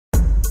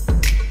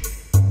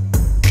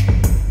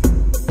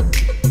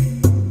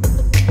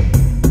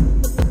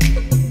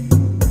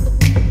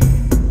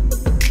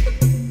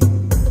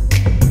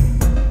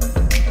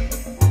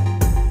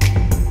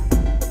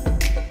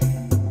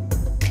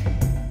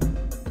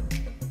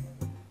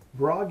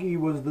Bragi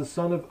was the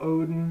son of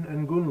Odin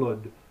and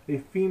Gunnlod, a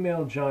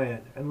female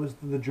giant, and was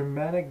the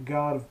Germanic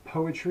god of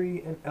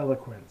poetry and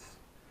eloquence.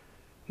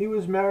 He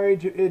was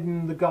married to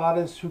Idun, the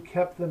goddess who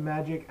kept the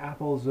magic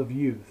apples of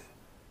youth.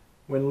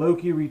 When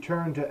Loki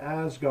returned to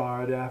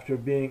Asgard after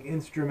being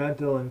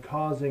instrumental in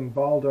causing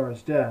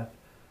Baldar's death,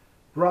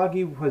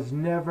 Bragi was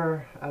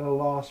never at a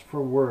loss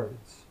for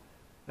words,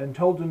 and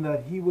told him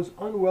that he was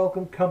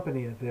unwelcome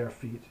company at their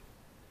feet.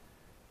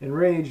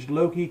 Enraged,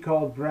 Loki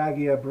called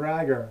Bragi a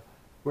bragger,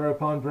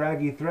 whereupon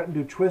Bragi threatened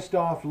to twist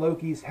off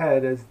Loki's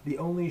head as the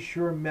only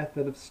sure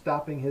method of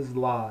stopping his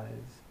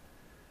lies.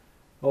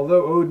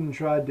 Although Odin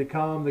tried to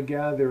calm the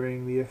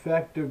gathering, the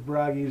effect of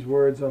Bragi's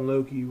words on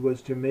Loki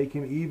was to make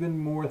him even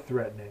more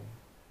threatening.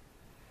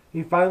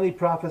 He finally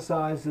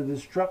prophesied the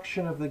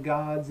destruction of the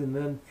gods and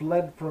then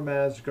fled from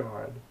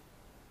Asgard.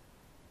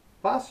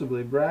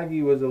 Possibly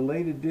Bragi was a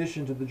late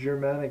addition to the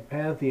Germanic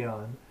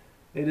pantheon.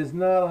 It is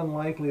not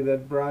unlikely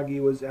that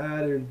Bragi was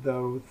added,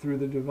 though, through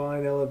the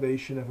divine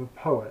elevation of a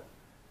poet,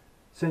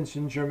 since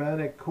in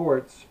Germanic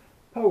courts,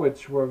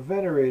 poets were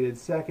venerated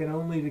second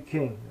only to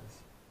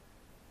kings.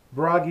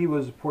 Bragi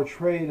was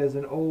portrayed as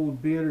an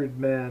old bearded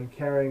man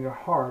carrying a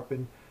harp,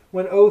 and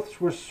when oaths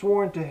were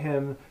sworn to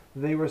him,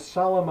 they were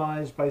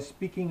solemnized by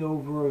speaking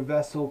over a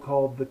vessel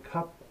called the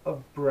Cup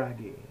of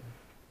Bragi.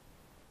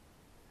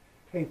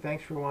 Hey,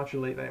 thanks for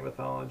watching Late Night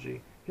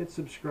Mythology. Hit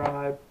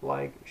subscribe,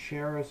 like,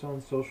 share us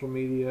on social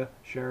media,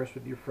 share us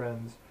with your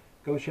friends.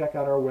 Go check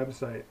out our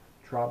website,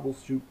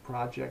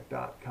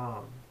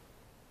 TroubleSoupProject.com.